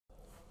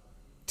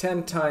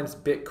10 times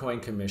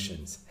Bitcoin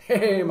commissions.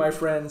 Hey, my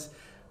friends,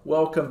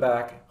 welcome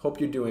back.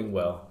 Hope you're doing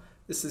well.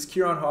 This is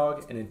Kieran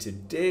Hogg, and in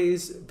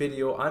today's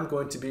video, I'm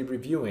going to be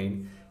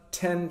reviewing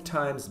 10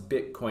 times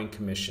Bitcoin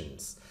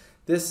commissions.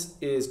 This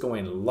is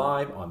going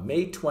live on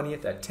May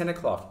 20th at 10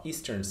 o'clock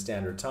Eastern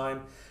Standard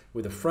Time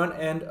with a front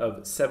end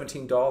of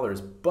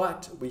 $17,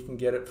 but we can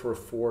get it for a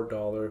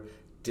 $4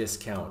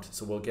 discount.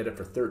 So we'll get it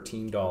for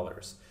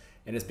 $13.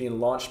 And it's being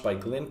launched by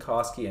Glenn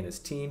Kosky and his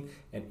team,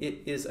 and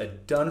it is a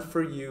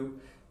done-for-you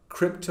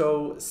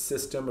crypto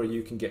system where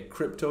you can get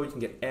crypto, you can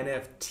get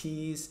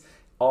NFTs,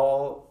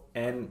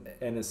 and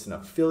it's an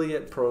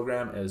affiliate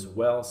program as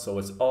well, so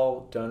it's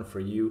all done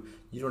for you.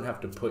 You don't have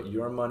to put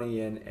your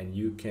money in, and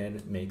you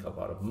can make a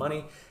lot of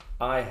money.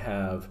 I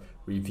have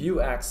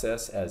review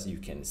access, as you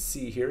can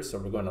see here, so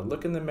we're going to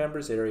look in the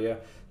members area,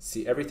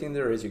 see everything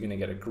there is. You're going to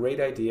get a great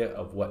idea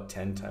of what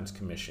 10 times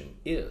commission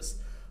is.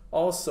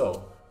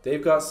 Also,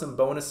 they've got some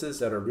bonuses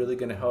that are really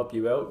going to help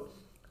you out.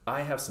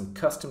 I have some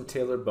custom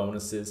tailored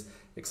bonuses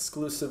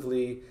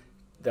exclusively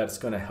that's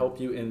going to help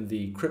you in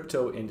the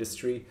crypto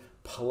industry.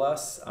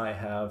 Plus, I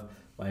have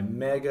my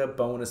mega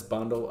bonus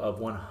bundle of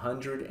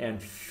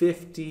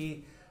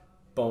 150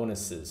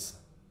 bonuses.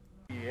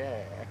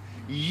 Yeah.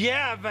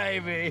 Yeah,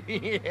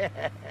 baby.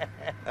 Yeah.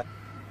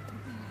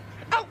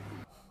 Oh.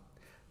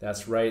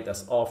 That's right.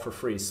 That's all for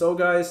free. So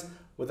guys,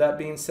 with that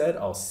being said,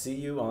 I'll see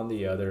you on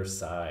the other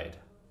side.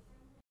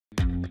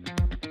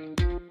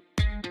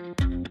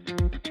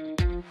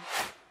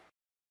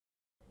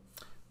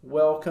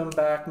 Welcome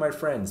back, my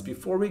friends.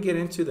 Before we get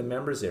into the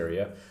members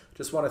area,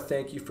 just want to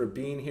thank you for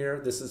being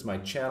here. This is my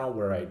channel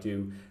where I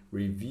do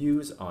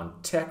reviews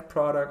on tech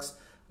products,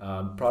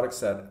 products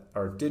that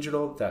are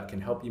digital that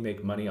can help you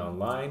make money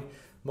online.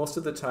 Most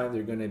of the time,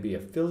 they're going to be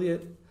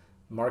affiliate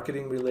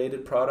marketing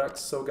related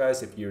products. So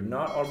guys, if you're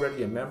not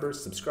already a member,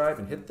 subscribe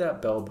and hit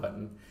that bell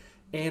button.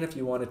 And if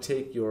you want to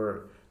take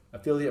your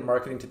affiliate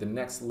marketing to the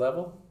next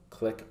level,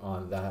 click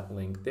on that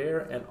link there.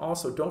 And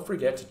also don't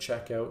forget to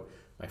check out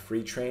my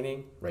free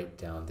training right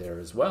down there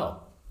as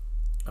well.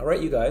 All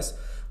right, you guys,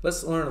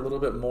 let's learn a little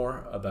bit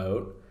more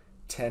about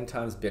 10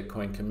 times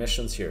Bitcoin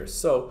commissions here.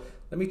 So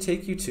let me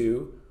take you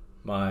to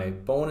my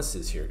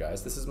bonuses here,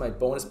 guys. This is my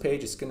bonus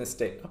page. It's going to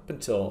stay up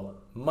until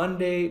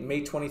Monday,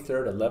 May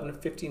 23rd,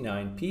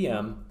 11:59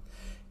 p.m.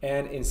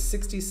 And in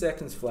 60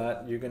 seconds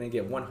flat, you're going to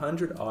get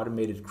 100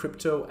 automated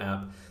crypto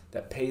app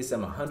that pays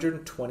them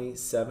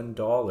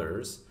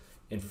 $127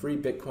 in free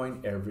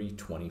Bitcoin every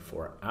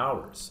 24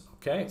 hours.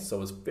 Okay,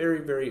 so it's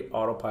very, very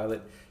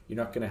autopilot. You're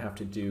not going to have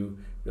to do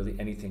really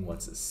anything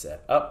once it's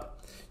set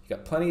up. You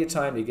got plenty of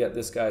time to get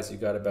this, guys. You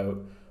got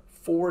about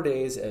 4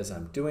 days as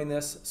I'm doing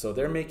this. So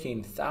they're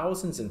making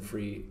thousands in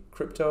free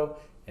crypto,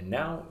 and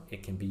now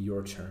it can be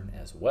your turn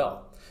as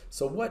well.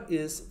 So what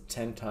is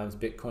 10 times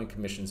Bitcoin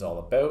commissions all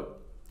about?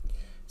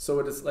 So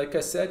it is, like I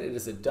said, it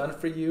is a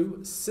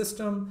done-for-you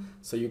system.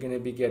 So you're going to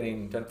be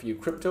getting done-for-you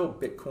crypto,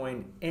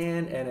 Bitcoin,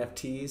 and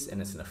NFTs, and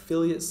it's an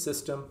affiliate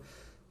system.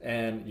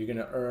 And you're going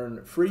to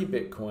earn free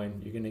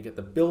Bitcoin. You're going to get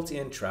the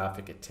built-in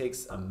traffic. It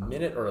takes a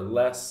minute or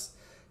less,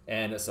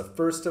 and it's a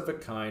first of a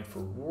kind for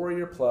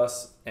Warrior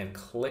Plus and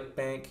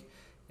ClickBank.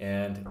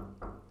 And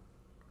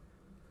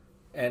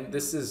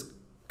this is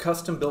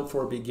custom built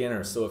for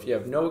beginners. So if you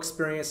have no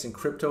experience in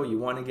crypto, you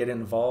want to get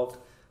involved,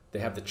 they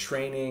have the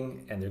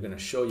training, and they're going to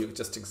show you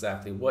just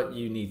exactly what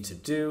you need to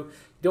do.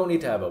 You don't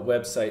need to have a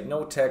website,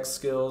 no tech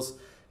skills,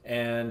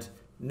 and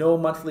no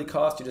monthly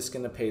cost. You're just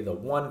going to pay the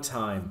one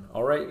time.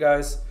 All right,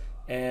 guys?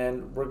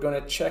 And we're going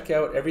to check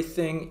out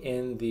everything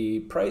in the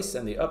price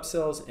and the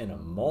upsells in a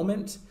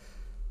moment.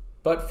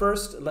 But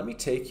first, let me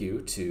take you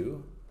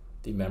to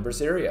the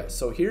members area.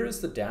 So here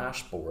is the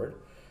dashboard.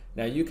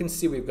 Now you can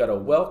see we've got a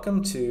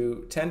welcome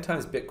to 10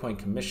 times Bitcoin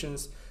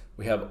commissions.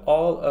 We have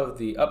all of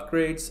the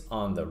upgrades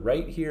on the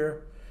right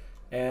here,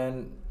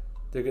 and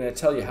they're going to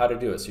tell you how to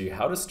do it. So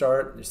how to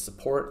start, your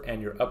support,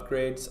 and your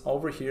upgrades.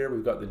 Over here,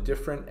 we've got the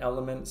different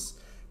elements,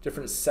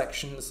 different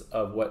sections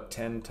of what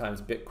 10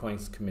 times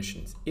Bitcoin's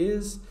commissions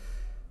is.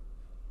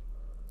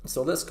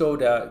 So let's go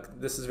down.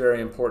 This is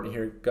very important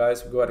here,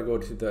 guys. We've got to go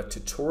to the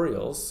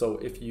tutorials. So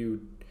if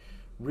you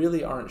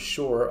really aren't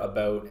sure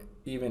about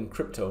even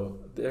crypto,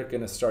 they're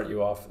going to start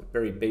you off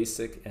very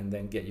basic and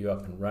then get you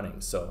up and running.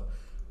 So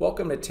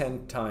welcome to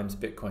 10 times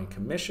Bitcoin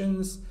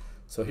commissions.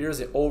 So here's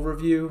the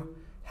overview.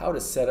 How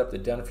to set up the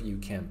done-for-you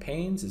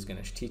campaigns is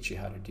going to teach you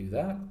how to do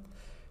that.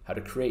 How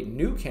to create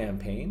new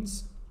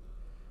campaigns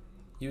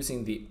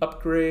using the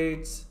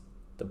upgrades,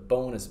 the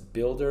bonus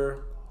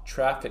builder,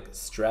 traffic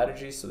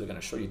strategy. So they're going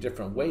to show you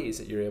different ways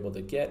that you're able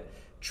to get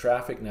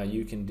traffic. Now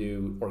you can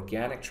do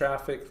organic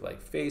traffic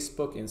like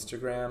Facebook,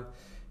 Instagram,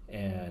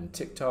 and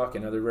TikTok,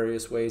 and other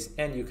various ways.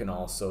 And you can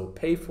also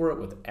pay for it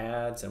with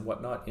ads and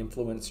whatnot,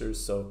 influencers.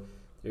 So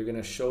they're going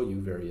to show you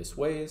various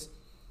ways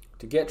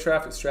to get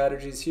traffic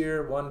strategies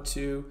here. 1,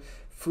 2,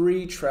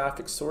 free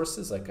traffic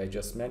sources like I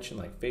just mentioned,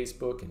 like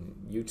Facebook and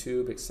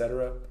YouTube,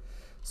 etc.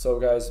 So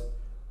guys,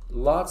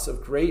 lots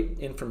of great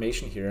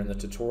information here in the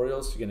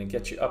tutorials. You're going to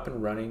get you up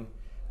and running.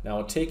 Now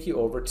I'll take you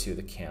over to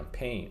the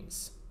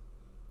campaigns.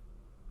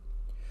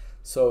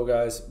 So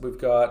guys, we've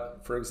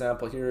got, for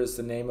example, here is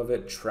the name of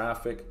it,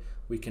 traffic.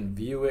 We can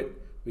view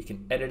it, we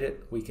can edit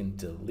it, we can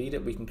delete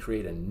it, we can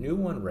create a new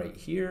one right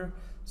here.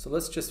 So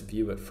let's just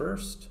view it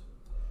first.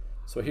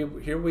 So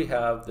here we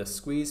have the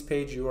squeeze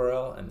page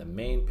URL and the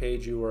main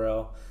page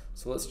URL.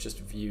 So let's just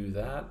view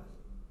that.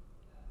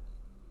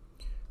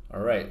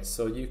 All right,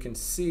 so you can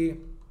see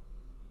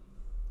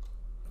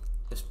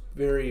it's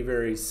very,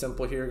 very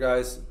simple here,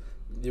 guys.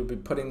 You'll be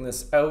putting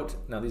this out.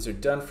 Now these are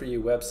done for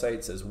you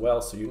websites as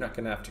well, so you're not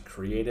gonna have to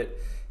create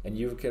it. And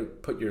you can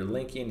put your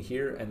link in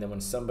here, and then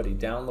when somebody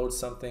downloads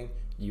something,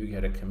 you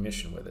get a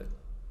commission with it.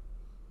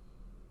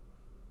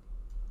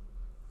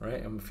 All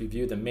right, and if you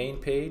view the main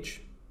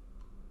page,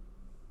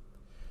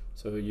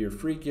 so your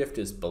free gift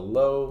is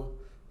below.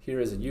 Here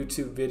is a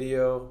YouTube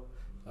video.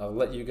 I'll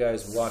let you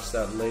guys watch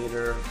that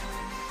later.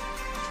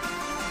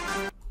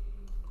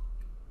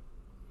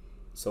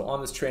 So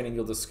on this training,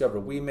 you'll discover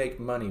we make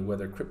money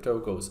whether crypto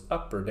goes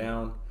up or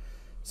down.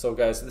 So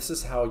guys, this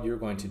is how you're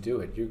going to do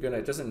it.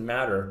 It doesn't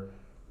matter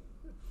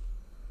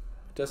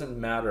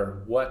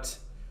what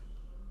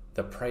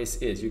the price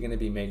is, you're gonna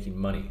be making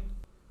money.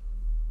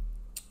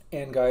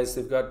 And guys,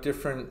 they've got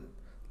different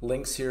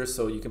links here,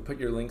 so you can put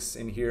your links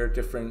in here,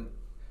 different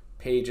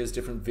pages,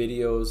 different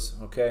videos,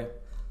 okay?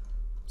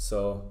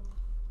 So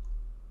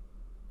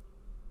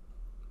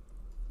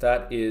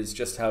that is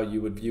just how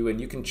you would view,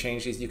 and you can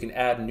change these, you can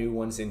add new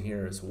ones in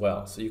here as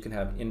well. So you can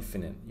have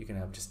infinite, you can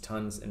have just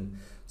tons and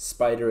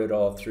spider it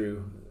all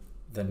through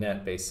the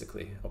net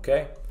basically,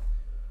 okay?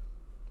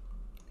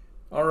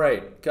 All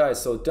right,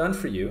 guys, so done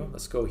for you.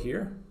 Let's go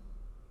here.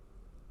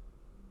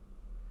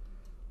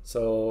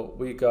 So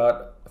we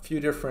got a few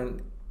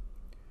different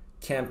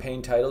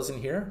campaign titles in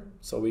here.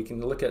 So we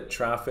can look at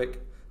traffic.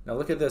 Now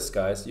look at this,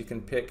 guys. You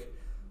can pick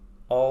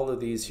all of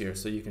these here.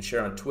 So you can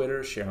share on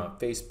Twitter, share on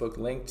Facebook,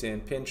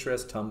 LinkedIn,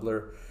 Pinterest,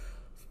 Tumblr,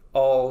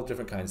 all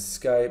different kinds,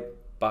 Skype,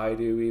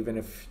 Baidu, even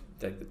if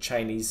like the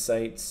Chinese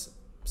sites.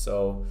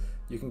 So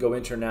you can go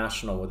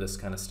international with this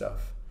kind of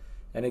stuff.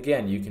 And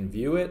again, you can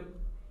view it,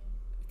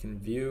 you can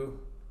view,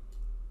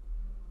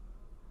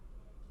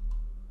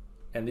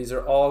 and these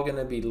are all going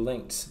to be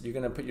linked. You're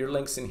going to put your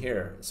links in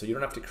here, so you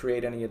don't have to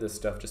create any of this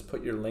stuff. Just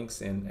put your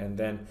links in, and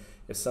then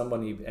if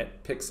somebody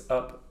picks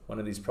up one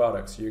of these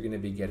products, you're going to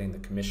be getting the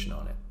commission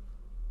on it.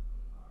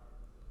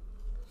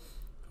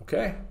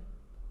 Okay,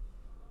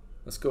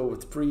 let's go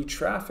with free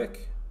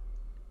traffic.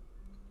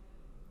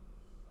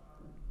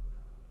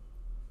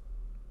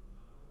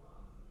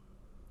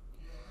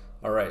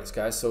 All right,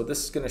 guys, so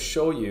this is going to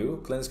show you,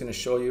 Glenn's going to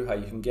show you how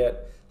you can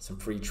get some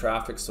free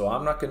traffic. So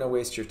I'm not going to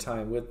waste your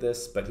time with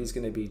this, but he's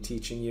going to be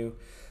teaching you.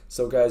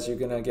 So guys, you're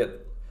going to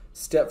get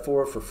step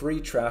 4 for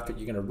free traffic.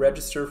 You're going to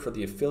register for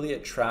the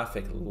Affiliate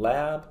Traffic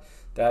Lab.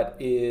 That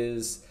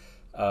is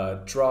a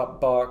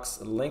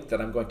Dropbox link that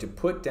I'm going to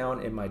put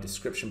down in my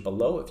description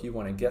below. If you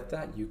want to get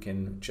that, you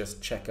can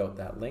just check out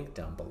that link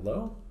down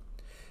below.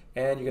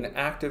 And you're going to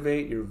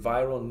activate your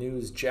viral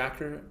news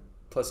jacker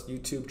plus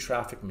YouTube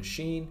traffic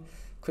machine.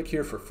 Click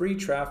here for free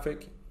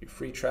traffic. Your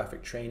free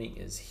traffic training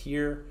is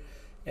here.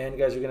 And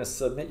guys, you're going to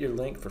submit your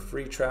link for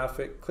free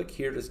traffic. Click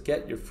here to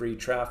get your free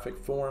traffic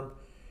form.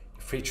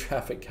 Your free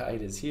traffic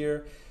guide is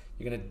here.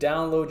 You're going to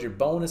download your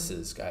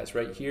bonuses, guys,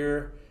 right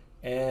here.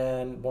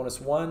 And bonus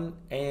 1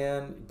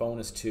 and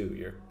bonus 2,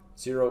 your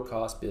zero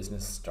cost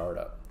business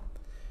startup.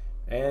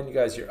 And you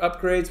guys, your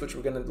upgrades, which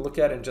we're going to look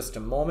at in just a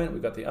moment.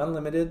 We've got the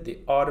unlimited, the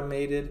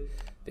automated,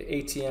 the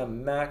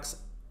ATM max,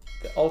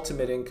 the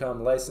ultimate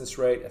income license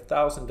rate,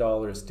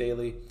 $1,000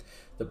 daily,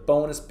 the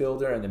bonus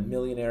builder, and the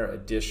millionaire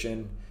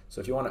edition. So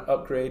if you want to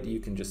upgrade,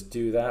 you can just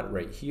do that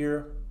right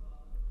here,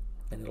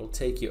 and it'll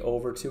take you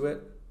over to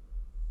it.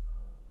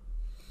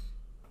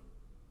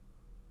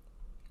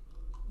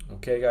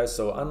 Okay, guys,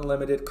 so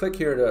unlimited, click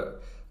here to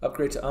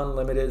upgrade to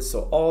unlimited.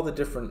 So all the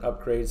different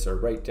upgrades are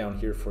right down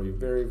here for you.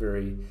 Very,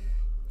 very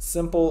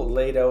simple,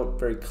 laid out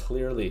very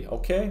clearly.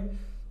 Okay,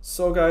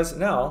 so guys,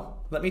 now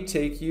let me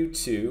take you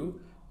to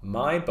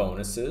my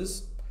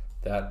bonuses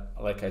that,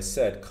 like I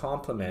said,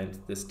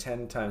 complement this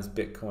 10 times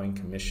Bitcoin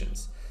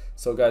commissions.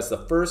 So guys, the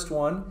first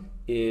one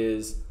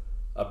is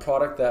a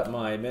product that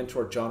my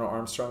mentor John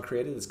Armstrong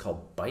created. It's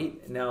called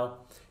Byte. Now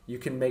you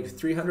can make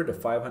 $300 to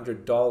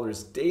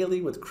 $500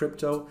 daily with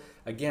crypto,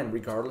 again,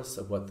 regardless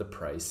of what the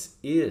price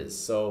is.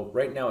 So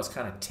right now it's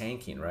kind of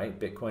tanking, right?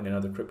 Bitcoin and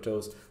other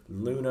cryptos,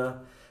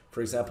 Luna,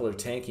 for example, are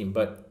tanking,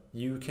 but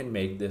you can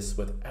make this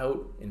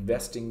without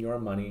investing your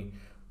money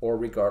or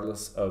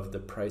regardless of the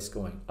price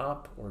going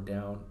up or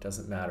down,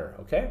 doesn't matter,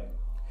 okay?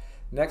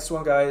 Next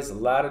one, guys,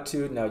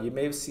 Latitude. Now, you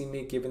may have seen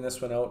me giving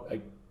this one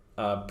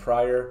out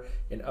prior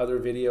in other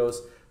videos.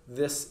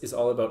 This is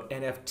all about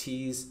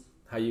NFTs,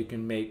 how you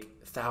can make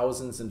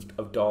thousands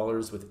of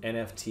dollars with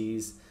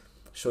NFTs.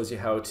 Shows you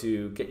how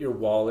to get your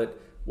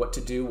wallet, what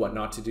to do, what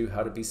not to do,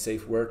 how to be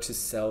safe, where to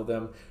sell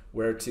them,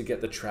 where to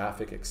get the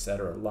traffic,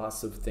 etc.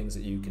 Lots of things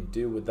that you can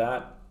do with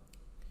that.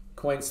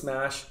 Coin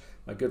Smash.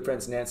 My good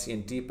friends Nancy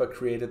and Deepa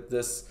created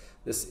this.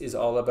 This is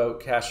all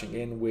about cashing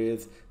in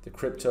with the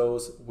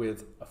cryptos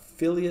with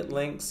affiliate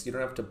links. You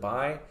don't have to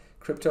buy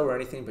crypto or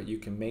anything, but you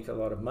can make a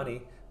lot of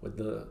money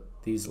with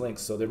these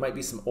links. So there might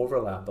be some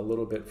overlap a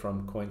little bit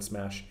from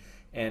CoinSmash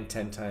and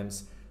 10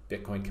 times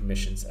Bitcoin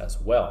commissions as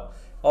well.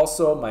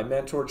 Also, my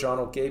mentor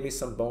Jono gave me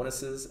some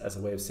bonuses as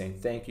a way of saying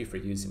thank you for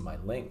using my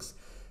links.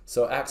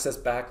 So Access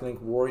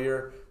Backlink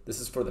Warrior, this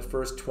is for the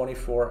first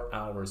 24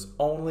 hours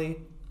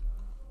only.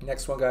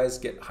 Next one, guys,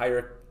 get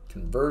higher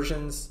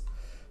conversions.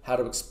 How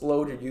to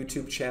explode your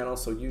YouTube channel.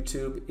 So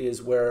YouTube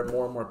is where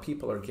more and more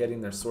people are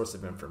getting their source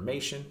of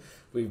information.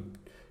 We've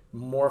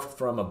morphed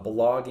from a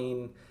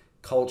blogging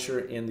culture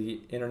in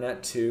the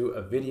internet to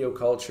a video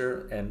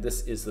culture, and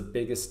this is the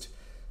biggest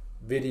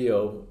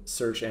video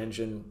search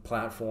engine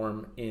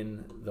platform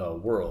in the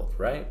world,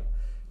 right?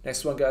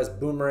 Next one, guys,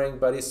 Boomerang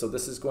Buddy. So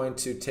this is going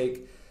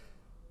to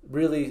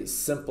really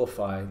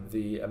simplify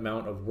the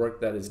amount of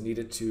work that is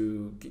needed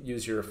to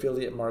use your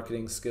affiliate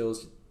marketing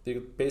skills.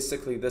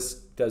 Basically, this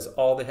does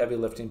all the heavy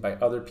lifting by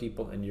other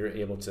people, and you're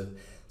able to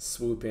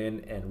swoop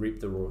in and reap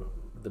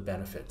the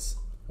benefits,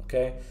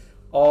 okay?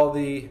 All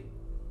the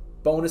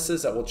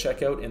bonuses that we'll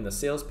check out in the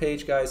sales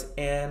page, guys,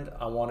 and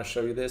I want to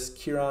show you this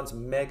EARNS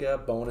mega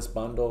bonus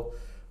bundle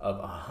of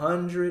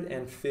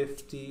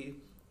 150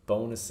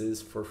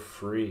 bonuses for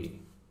free.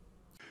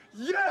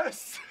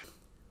 Yes!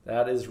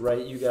 That is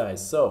right, you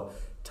guys. So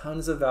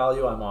tons of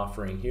value I'm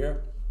offering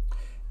here.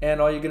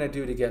 And all you're going to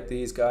do to get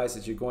these, guys,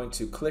 is you're going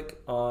to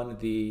click on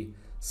the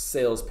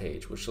sales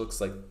page, which looks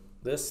like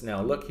this.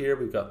 Now look here,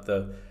 we've got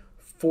the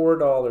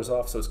 $4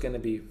 off, so it's going to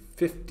be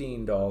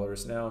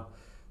 $15 now.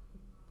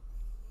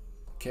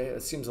 Okay,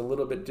 it seems a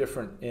little bit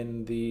different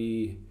in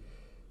the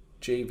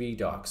JV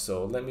doc,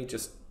 so let me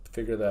just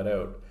figure that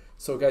out.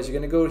 So guys, you're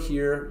going to go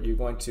here, you're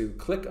going to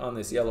click on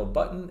this yellow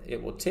button.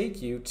 It will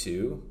take you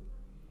to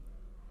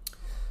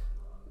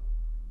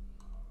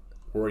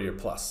Warrior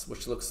Plus,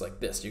 which looks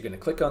like this. You're going to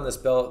click on this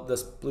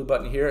blue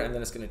button here, and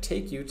then it's going to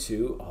take you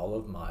to all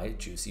of my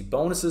juicy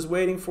bonuses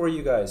waiting for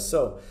you guys.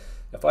 So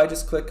if I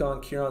just click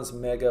on EARNS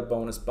Mega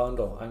Bonus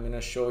Bundle, I'm going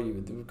to show you.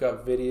 We've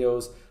got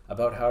videos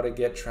about how to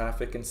get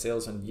traffic and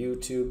sales on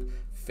YouTube,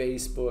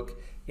 Facebook,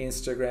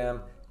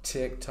 Instagram,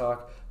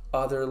 TikTok,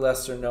 other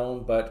lesser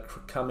known but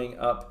coming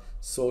up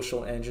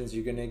social engines.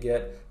 You're going to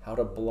get how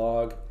to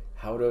blog,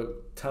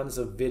 tons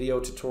of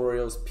video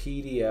tutorials,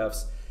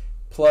 PDFs,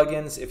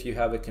 plugins if you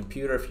have a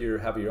computer, if you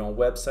have your own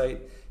website,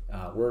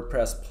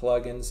 WordPress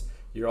plugins.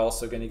 You're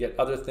also going to get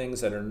other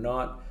things that are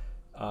not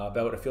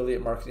about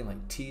affiliate marketing,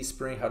 like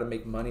Teespring, how to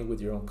make money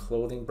with your own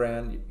clothing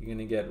brand. You're going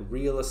to get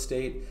real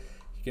estate.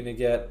 You're going to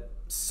get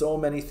so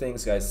many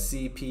things, guys.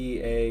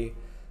 CPA,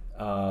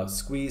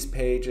 squeeze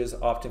pages,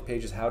 opt-in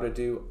pages, how to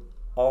do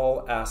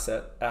all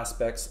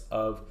aspects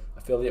of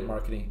affiliate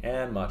marketing,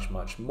 and much,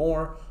 much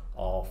more,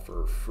 all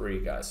for free,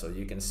 guys. So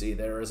you can see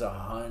there is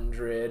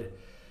 100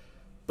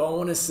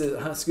 bonuses,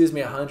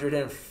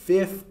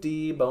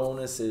 150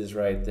 bonuses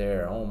right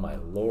there. Oh my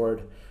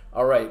Lord.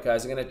 All right,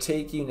 guys, I'm going to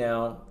take you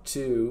now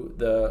to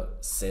the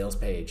sales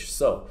page.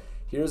 So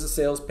here's the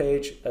sales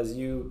page.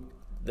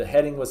 The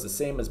heading was the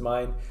same as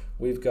mine.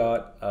 We've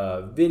got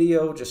a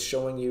video just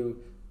showing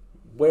you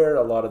where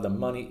a lot of the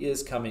money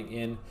is coming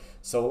in.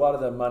 So a lot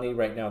of the money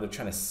right now, they're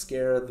trying to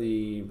scare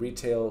the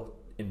retail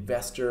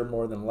investor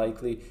more than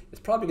likely.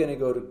 It's probably going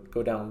to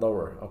go down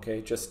lower,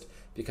 okay? Just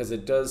because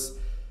it does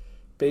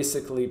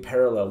basically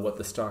parallel what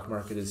the stock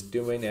market is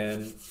doing,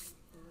 and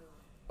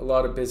a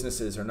lot of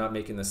businesses are not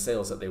making the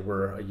sales that they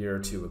were a year or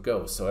two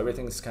ago. So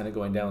everything's kind of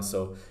going down.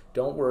 So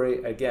don't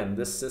worry. Again,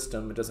 this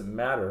system, it doesn't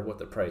matter what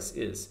the price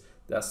is.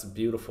 That's the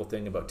beautiful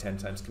thing about 10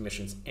 times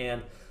commissions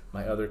and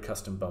my other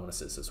custom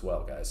bonuses as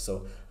well, guys.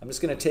 So I'm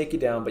just going to take you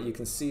down, but you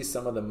can see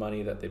some of the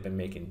money that they've been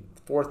making.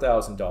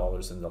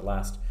 $4,000 in the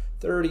last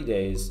 30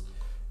 days.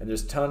 And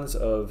there's tons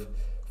of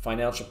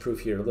financial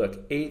proof here.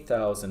 Look,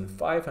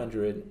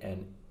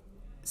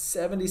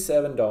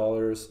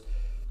 $8,577.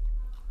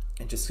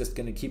 And just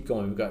going to keep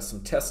going. We've got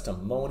some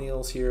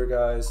testimonials here,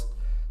 guys.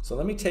 So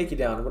let me take you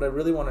down. What I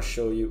really want to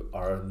show you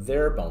are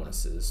their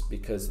bonuses,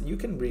 because you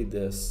can read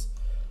this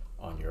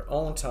on your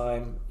own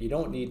time. You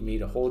don't need me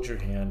to hold your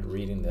hand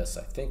reading this.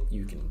 I think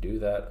you can do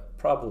that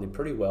probably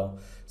pretty well.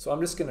 So I'm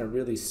just going to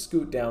really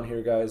scoot down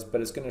here, guys,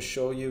 but it's going to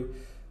show you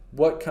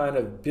what kind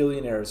of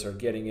billionaires are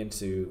getting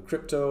into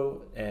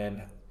crypto,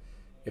 and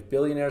if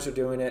billionaires are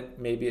doing it,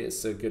 maybe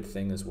it's a good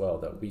thing as well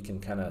that we can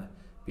kind of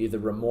be the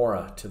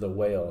remora to the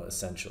whale,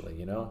 essentially,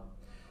 you know?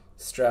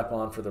 Strap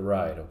on for the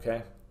ride,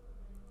 okay?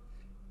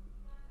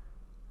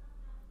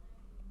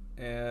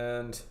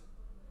 And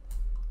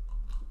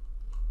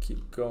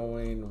keep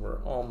going.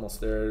 We're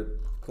almost there.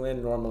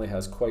 Glenn normally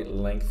has quite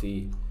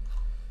lengthy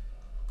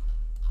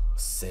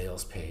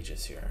sales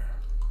pages here.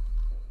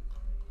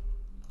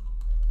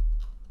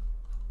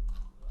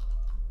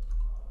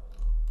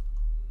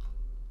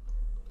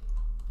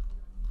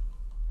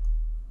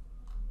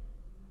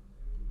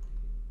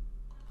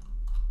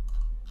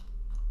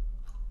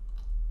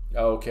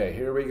 Okay,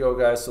 here we go,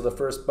 guys. So the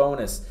first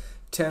bonus,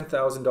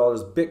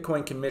 $10,000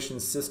 Bitcoin commission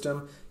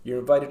system. You're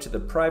invited to the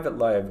private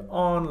live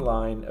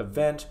online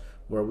event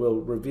where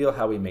we'll reveal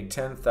how we make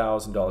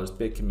 $10,000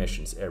 big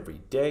commissions every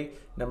day.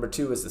 Number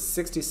 2 is the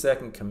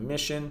 60-second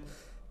commission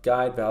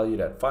guide valued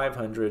at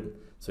 $500.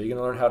 So you're going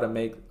to learn how to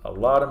make a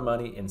lot of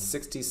money in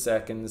 60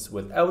 seconds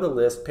without a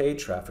list, paid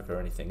traffic, or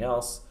anything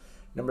else.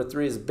 Number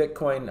 3 is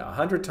Bitcoin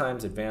 100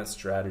 times advanced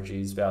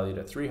strategies valued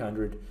at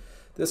 $300.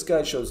 This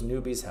guide shows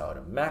newbies how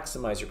to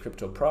maximize your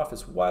crypto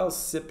profits while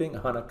sipping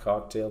on a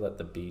cocktail at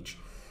the beach.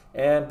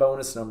 And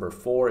bonus number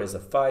 4 is a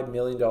 $5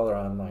 million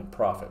online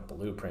profit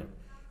blueprint.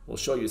 We'll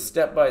show you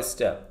step by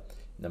step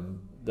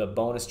the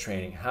bonus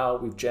training, how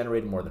we've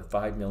generated more than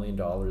 $5 million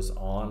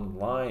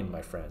online,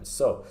 my friends.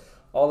 So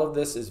all of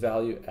this is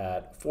valued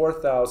at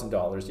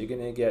 $4,000. You're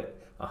going to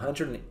get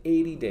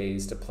 180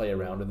 days to play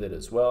around with it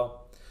as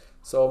well.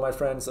 So my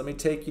friends, let me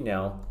take you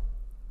now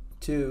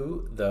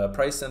to the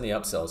price and the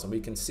upsells, and we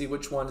can see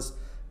which ones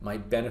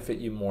might benefit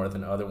you more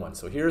than other ones.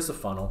 So here's the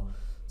funnel.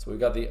 So we've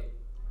got the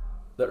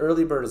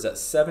early bird is at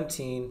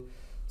 17.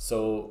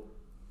 So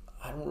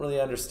I don't really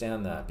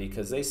understand that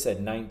because they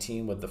said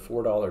 19 with the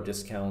 $4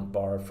 discount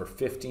bar for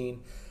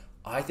 15.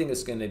 I think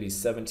it's going to be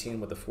 17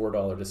 with the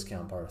 $4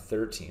 discount bar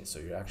 13. So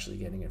you're actually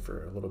getting it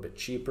for a little bit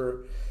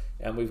cheaper.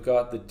 And we've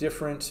got the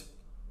different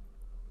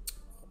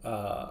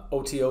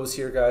OTOs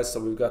here, guys. So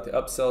we've got the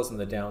upsells and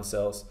the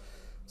downsells.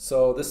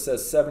 So this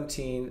says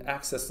 17,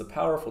 access the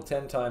powerful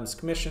 10 times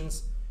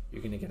commissions.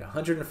 You're going to get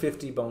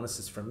 150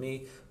 bonuses from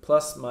me,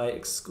 plus my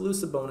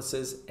exclusive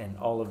bonuses and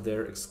all of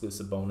their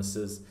exclusive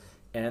bonuses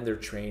and their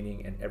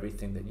training and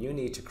everything that you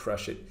need to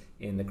crush it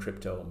in the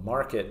crypto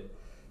market.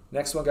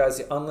 Next one, guys,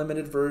 the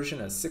unlimited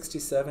version at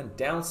 67,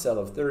 downsell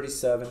of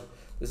 37.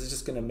 This is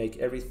just going to make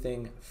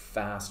everything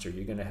faster.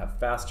 You're going to have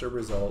faster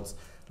results,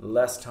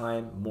 less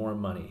time, more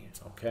money,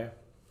 okay?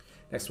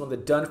 Next one, the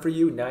done for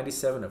you,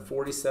 97 at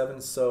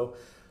 47. So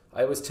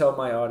I always tell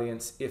my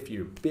audience, if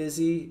you're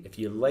busy, if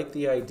you like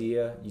the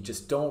idea, you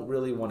just don't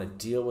really want to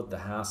deal with the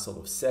hassle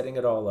of setting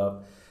it all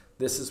up,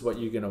 this is what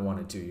you're going to want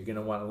to do. You're going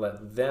to want to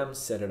let them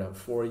set it up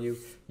for you.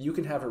 You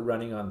can have it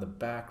running on the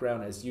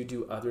background as you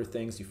do other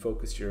things. You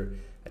focus your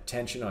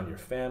attention on your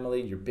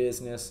family, your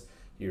business,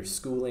 your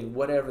schooling,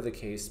 whatever the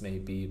case may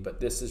be, but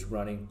this is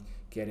running,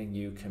 getting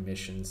you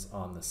commissions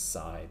on the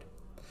side.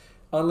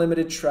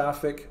 Unlimited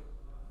traffic,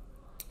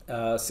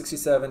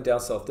 67,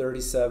 downsell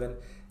 37.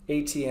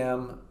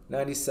 ATM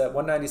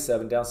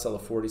 197, downsell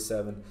of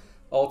 47.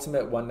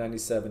 Ultimate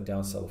 197,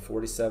 downsell of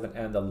 47.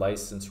 And the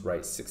license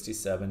right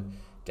 67,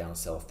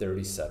 downsell of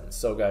 37.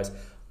 So guys,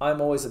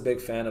 I'm always a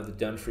big fan of the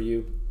done for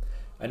you.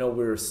 I know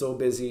we're so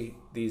busy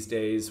these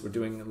days. We're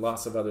doing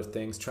lots of other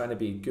things, trying to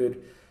be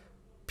good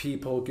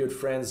people, good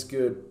friends,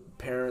 good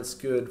parents,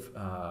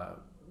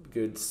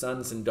 good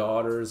sons and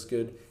daughters,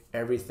 good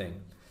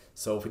everything.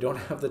 So if we don't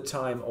have the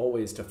time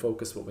always to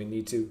focus what we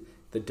need to,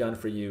 the done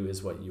for you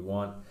is what you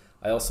want.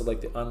 I also like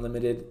the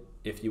unlimited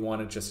if you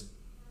want to just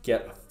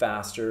get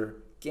faster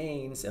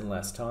gains in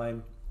less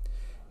time.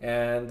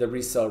 And the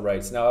resell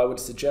rights. Now I would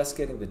suggest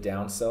getting the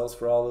downsells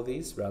for all of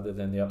these rather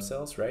than the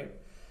upsells, right?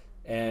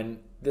 And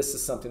this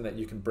is something that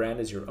you can brand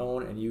as your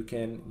own and you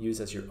can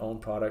use as your own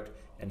product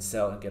and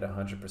sell and get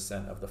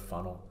 100% of the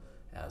funnel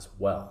as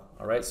well.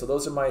 All right, so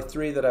those are my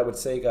 3 that I would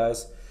say,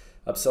 guys.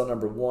 Upsell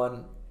number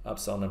 1,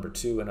 upsell number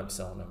 2, and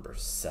upsell number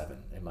 7,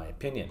 in my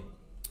opinion.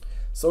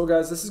 So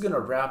guys, this is going to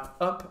wrap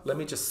up. Let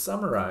me just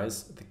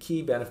summarize the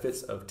key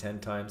benefits of 10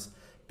 times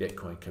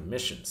Bitcoin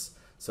commissions.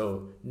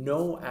 So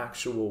no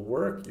actual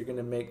work. You're going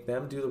to make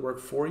them do the work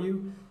for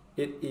you.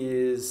 It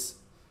is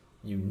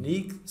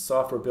unique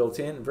software built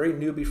in, very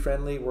newbie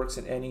friendly, works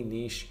in any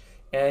niche.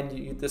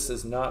 And this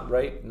is not a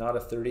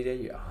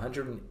 30-day,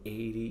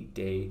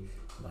 180-day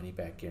money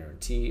back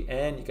guarantee.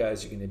 And you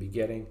guys are going to be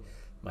getting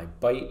my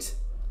bite.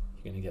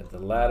 You're going to get the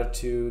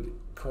Latitude,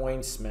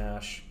 Coin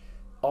Smash,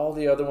 all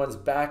the other ones,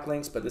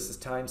 backlinks, but this is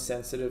time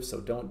sensitive, so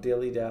don't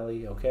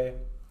dilly-dally, okay?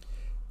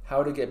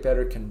 How to get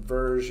better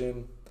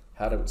conversion,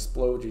 how to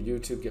explode your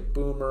YouTube, get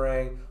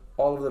boomerang,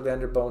 all of the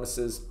vendor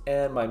bonuses,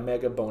 and my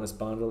mega bonus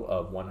bundle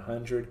of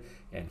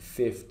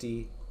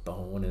 150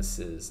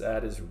 bonuses.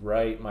 That is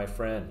right, my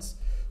friends.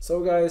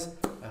 So guys,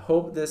 I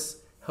hope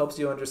this helps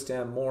you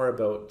understand more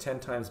about 10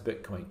 times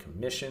Bitcoin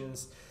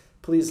commissions.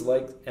 Please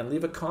like and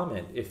leave a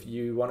comment if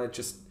you want to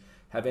just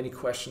have any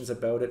questions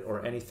about it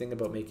or anything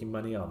about making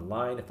money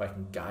online. If I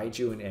can guide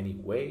you in any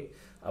way,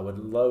 I would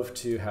love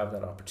to have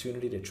that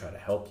opportunity to try to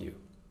help you.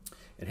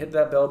 And hit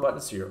that bell button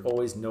so you're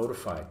always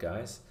notified,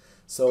 guys.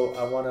 So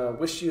I want to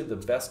wish you the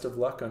best of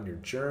luck on your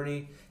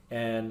journey,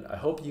 and I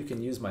hope you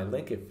can use my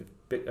link if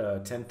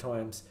 10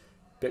 times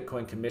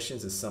Bitcoin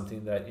commissions is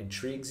something that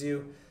intrigues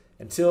you.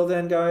 Until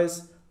then,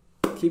 guys,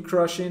 keep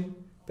crushing.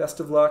 Best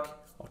of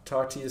luck. I'll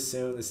talk to you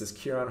soon. This is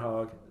Kieran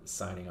Hogg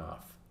signing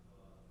off.